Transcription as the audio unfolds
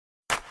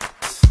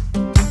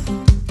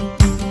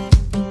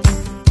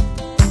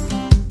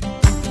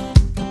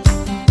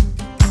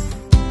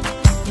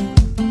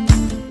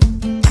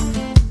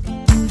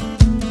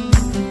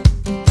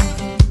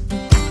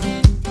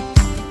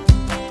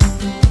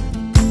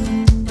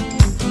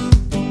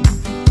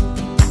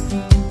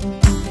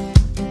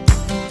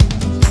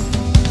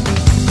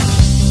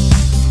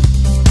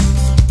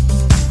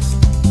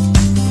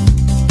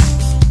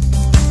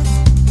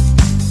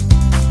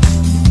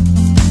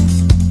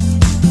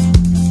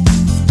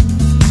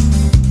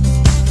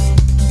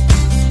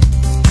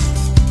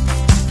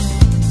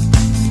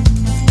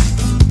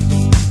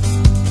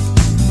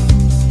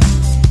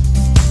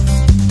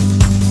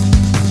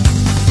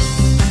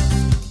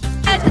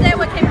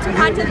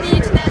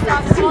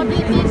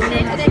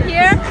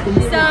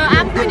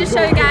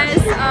show you guys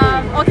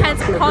all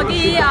kinds of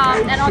Corgi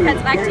and all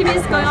kinds of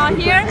activities going on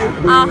here.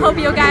 Hope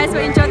you guys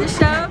will enjoy the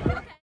show.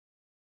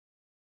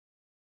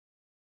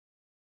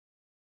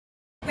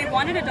 We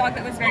wanted a dog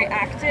that was very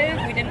active.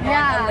 We didn't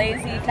want a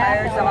lazy,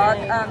 tired dog.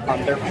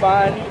 They're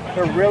fun.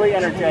 They're really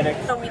energetic.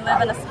 So we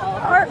live in a small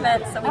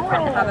apartment, so we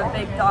couldn't have a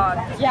big dog.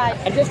 Yeah.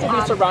 And just to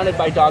be surrounded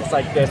by dogs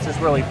like this is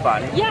really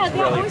fun. Yeah, it's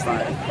they're really always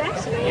fun.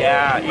 affectionate.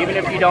 Yeah, even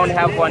if you don't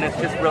have one, it's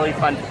just really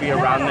fun to be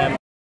around them.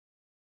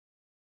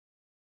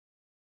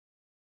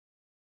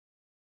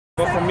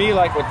 Well, for me,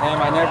 like with him,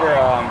 I never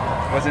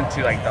was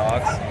into like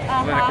dogs.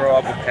 I didn't grow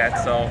up with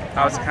pets, so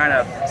I was kind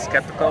of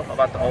skeptical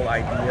about the whole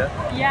idea.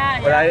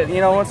 Yeah. But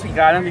once we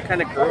got him, he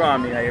kind of grew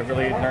on me. I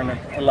really learned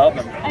to love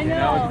him. I know.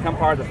 You know, become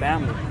part of the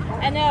family.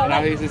 I know. And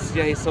now he's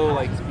just so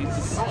like he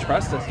just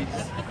trusts us.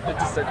 It's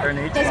just their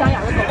nature. 在想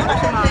养个狗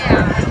是吗？对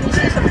呀。你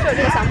是什么时候有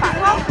这个想法？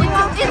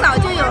一早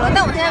就有了，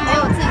但我现在没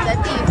有自己的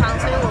地方，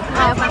所以我不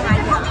太帮他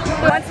养。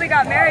Once we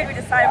got married, we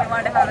decided we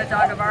wanted to have a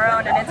dog of our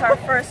own, and it's our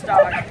first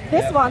dog.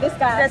 This one, this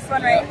guy. This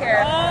one right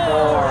here.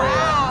 Oh,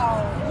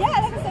 wow. Yeah,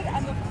 that looks like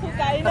I'm a cool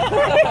guy.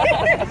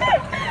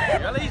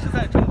 原来一直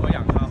在中国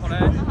养它，后来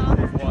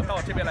我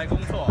到这边来工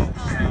作，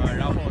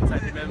然后在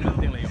这边稳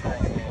定了以后，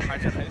我还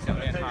是很想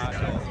念它，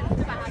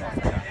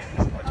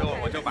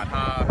我就把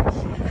它。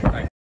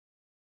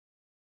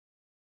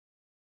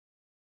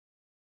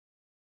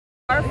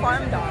Our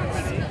farm dogs,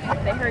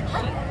 they herd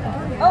sheep.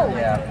 Oh,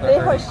 yeah, they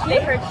herd sheep.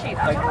 They herd sheep.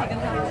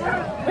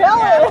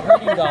 Really?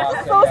 Herding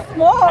dogs. So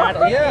small.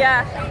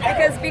 Yeah.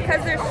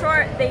 Because they're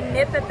short, they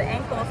nip at the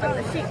ankles of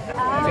the sheep to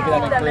Keep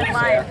keep them in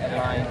line.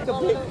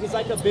 He's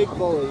like a big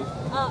bully.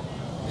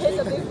 He's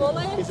a big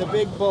bully? He's a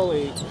big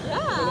bully. Yeah.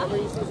 Whenever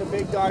he sees a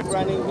big dog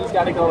running, he's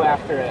got to go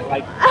after it.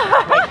 Like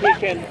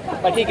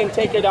he can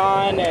take it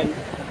on and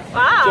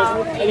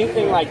just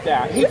anything like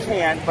that. He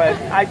can't, but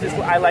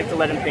I like to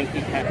let him think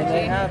he can. And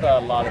they have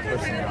a lot of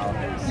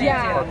personalities.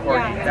 Yeah.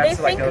 They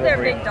think they're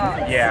big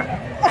dogs. Yeah.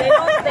 They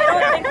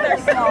don't think they're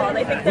small.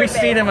 They think they're We've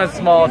big. seen them as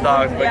small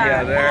dogs,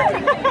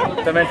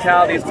 but the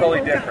mentality is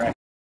totally different.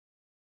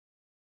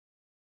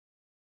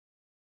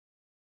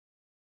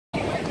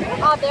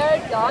 Their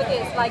dog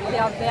is like they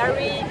are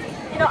very,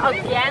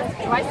 against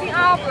dressing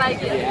up.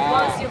 Like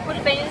once you put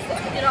things,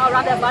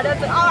 around their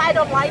buttocks, and I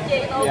don't like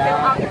it. Feel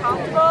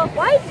uncomfortable.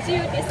 Why did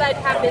you decide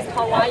to have this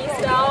Hawaii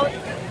style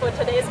for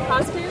today's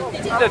costume?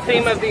 This is the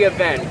theme of the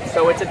event,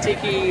 so it's a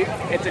tiki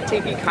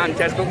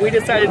contest. But we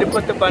decided to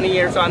put the bunny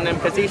ears on them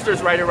because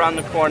Easter's right around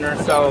the corner.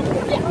 So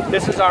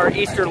this is our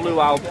Easter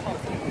luau.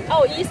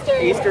 Oh,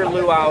 Easter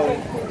luau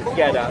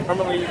getup.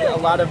 Normally, a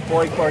lot of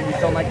boy corgis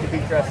don't like to be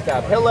dressed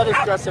up. He'll let us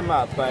dress him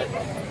up, but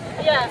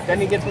then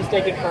he gets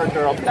mistaken for a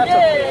girl. But that's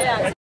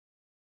okay.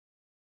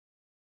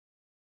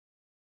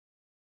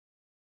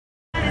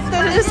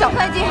 就是小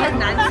快进很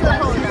难伺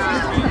候的，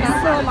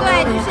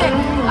对，就是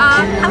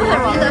他们很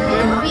容易得皮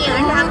肤病，而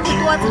且他们是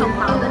多层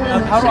毛的那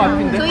种，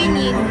所以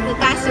你给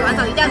它洗完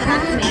澡一定要给它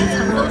每一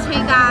层都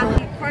吹干。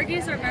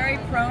Corgis are very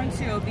prone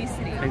to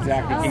obesity.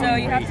 Exactly. So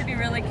you have to be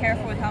really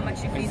careful with how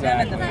much you feed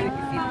them and the food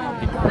you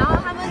feed them. 然后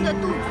他们的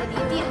肚子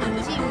离地很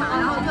近嘛，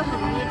然后就很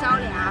容易着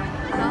凉，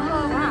然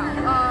后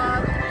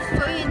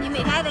所以你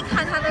每天还得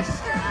看它的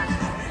屎。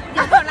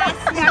有没有拉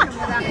稀啊什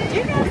么的。Do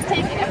you guys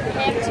take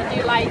him to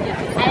do like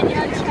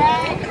annual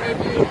check,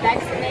 maybe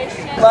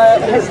vaccination?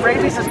 But his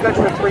rabies is good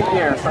for 3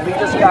 years, so we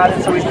just got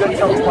it, so he's good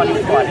until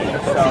 2020.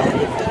 So.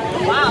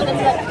 Wow, that's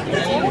like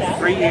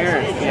 3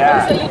 years,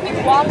 yeah. So you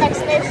do one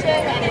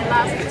vaccination and it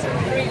lasts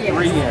 3 years.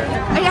 3 years.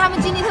 而且他们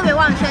精力特别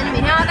旺盛，你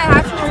每天要带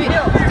它出去。就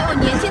我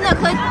年轻的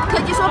柯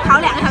基说跑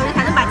2个小时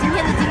才能把今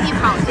天的精力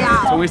跑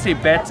掉。So we say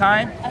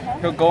bedtime.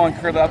 He'll go and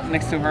curl up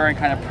next to her and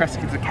kind of press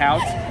against the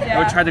couch. And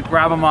we'll try to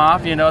grab him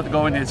off, to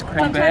go into his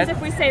crib bed. Sometimes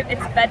if we say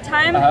it's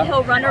bedtime,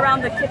 he'll run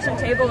around the kitchen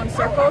table in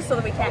circles so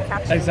that we can't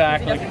catch him.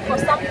 Exactly. For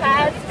some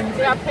pets,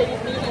 they are pretty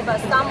needy, but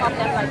some of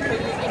them are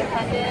pretty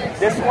independent.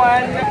 This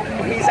one,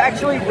 he's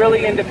actually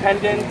really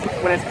independent.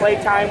 When it's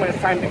playtime, when it's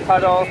time to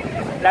cuddle,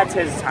 that's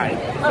his time.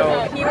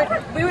 So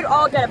we would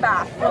all get a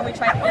bath when we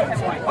tried to feed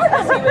him one.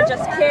 Because he would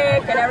just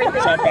kick and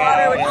everything.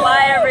 Water would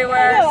fly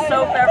everywhere,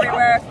 soap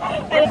everywhere.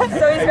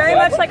 So he's very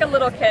much like a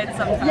little kid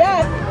sometimes.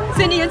 Yeah.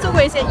 所以你也做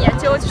过一些研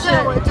究，就是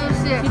我就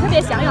是你特别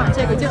想养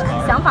这个，就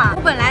想法。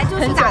我本来就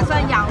是打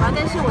算养了，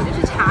但是我就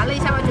是查了一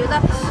下，我觉得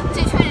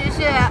这确实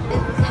是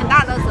很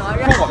大的责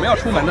任。我们要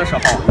出门的时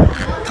候，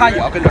他也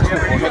要跟着出。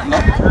我说能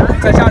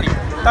在家里，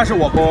但是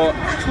我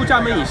出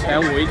家门以前，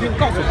我一定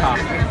告诉他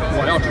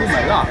我要出门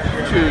了，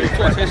去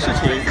做些事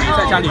情。你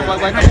在家里乖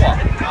乖等我，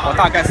我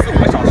大概4、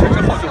5个小时之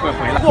后就会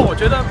回来。不过我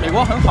觉得美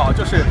国很好，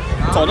就是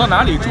走到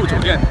哪里住酒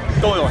店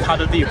都有它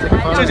的地址，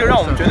这就让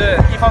我们觉得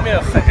一方面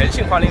很人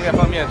性化，另一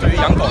方面对于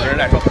养狗的人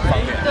来说很方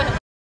便。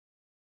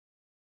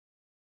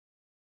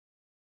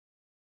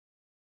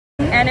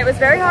And it was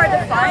very hard to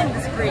find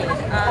this breed.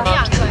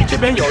 这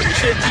边有一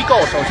些机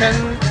构，首先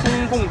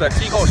公共的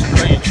机构是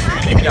可以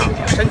去领养、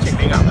申请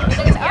领养的。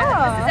This is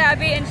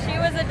Abby, and she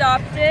was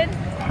adopted.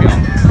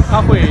 他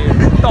会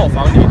到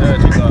访你的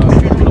这个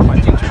居住的环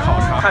环境去考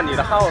察，看你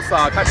的 house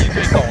啊，看你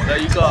对狗的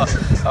一个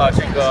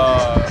这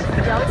个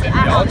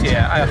了解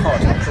爱好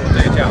程度，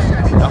对这样，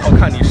然后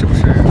看你是不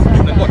是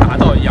能够达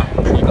到养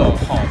一个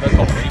好的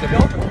狗的一个标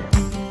准。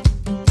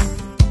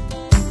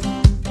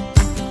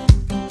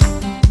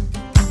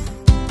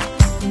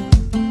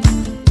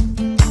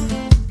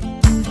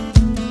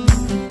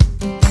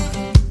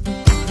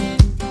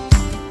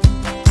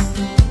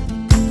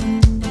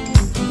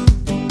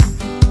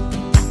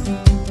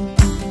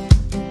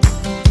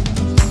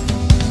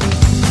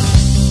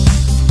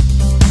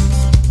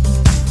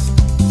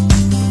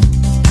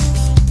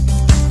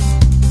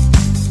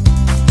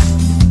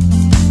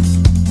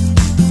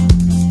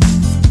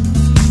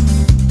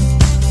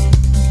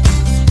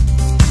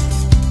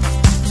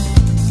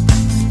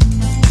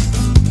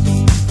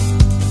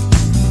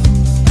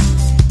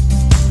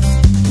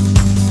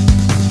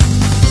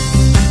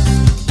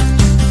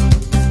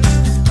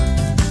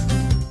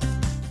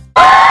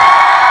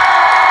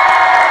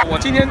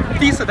今天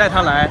第一次带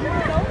它来，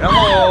然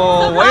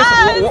后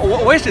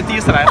我也是第一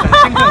次来，很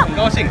兴奋，很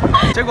高兴。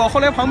结果后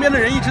来旁边的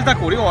人一直在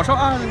鼓励我说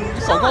啊，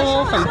狗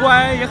狗很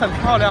乖，也很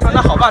漂亮。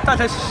那好吧，大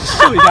家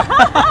秀一下。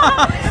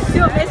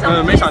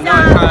没想到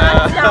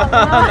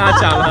它拿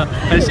奖了，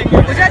很幸运。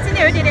我觉得今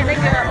天有一点点那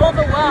个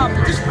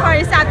overwhelmed， 就是突然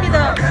一下逼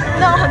得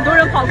让很多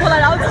人跑过来，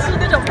然后就是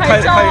那种拍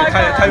照啊。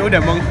他有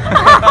点懵。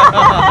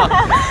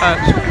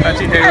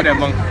今天有点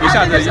懵，一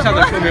下子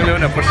出名了，有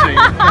点不适应。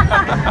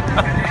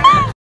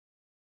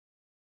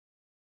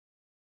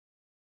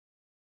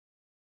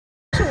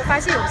发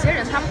现有些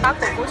人他们把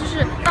狗狗就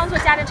是当做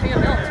家庭成员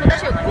没有错，但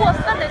是有过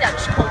分的一点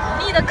宠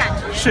溺的感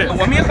觉。是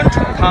我们也很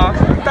宠它，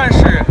但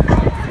是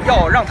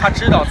要让它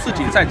知道自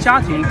己在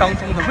家庭当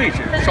中的位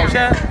置。首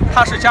先，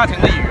它是家庭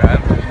的一员，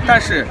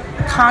但是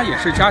它也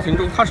是家庭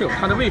中它是有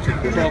它的位置的。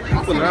比如说，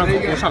不能让狗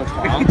狗上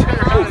床，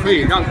不可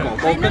以让狗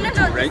狗跟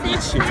主人一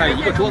起在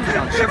一个桌子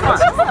上吃饭，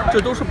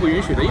这都是不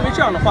允许的，因为这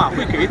样的话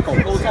会给狗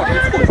狗造成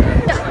错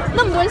觉。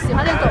那么多人喜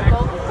欢这个狗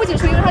狗，不仅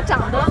是因为它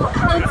长得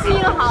基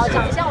因好、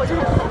长相我就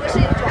很好，是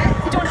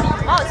一种礼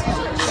貌，其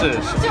实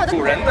是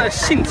主人的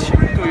性情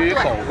对于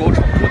狗狗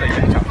宠物的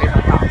影响非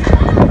常大。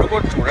如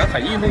果主人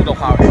很易怒的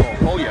话，狗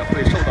狗也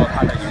会受到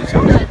它的影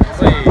响。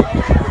所以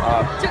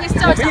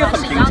我们也很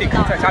平静，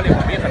在家里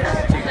我们也很平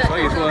静，所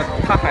以说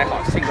它还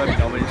好，性格比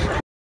较温顺。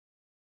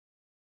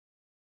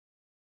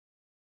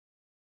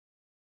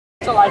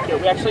I like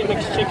it. We actually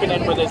mix chicken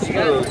in with its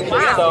food,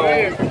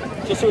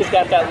 just so it's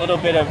got that little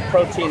bit of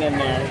protein in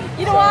there.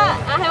 You know what?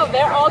 I have a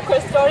very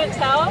awkward story to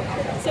tell.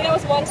 So there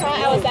was one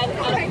time I was at a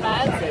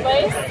friend's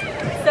place.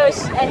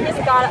 And he's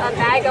got a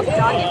bag of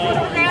doggy food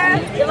in there.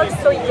 It looks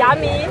so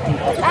yummy,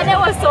 and I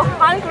was so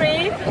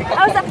hungry.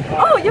 I was like,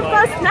 "Oh, you've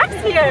got snacks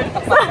here!"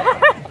 So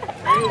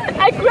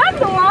I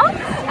grabbed one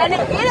and I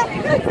ate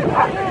it.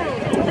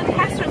 The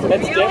texture is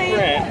really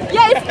different.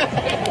 Yeah,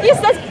 it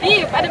says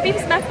beef, and the beef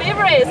is my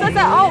favorite. So I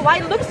said, "Oh, wow,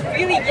 it looks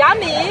really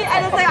yummy."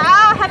 And it's like,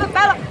 "Ah, have a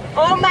bite."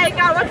 Oh my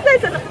God, what's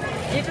this?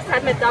 You just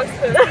had my dog's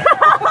food.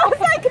 I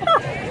was like,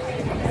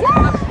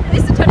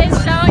 this today's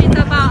show is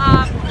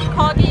about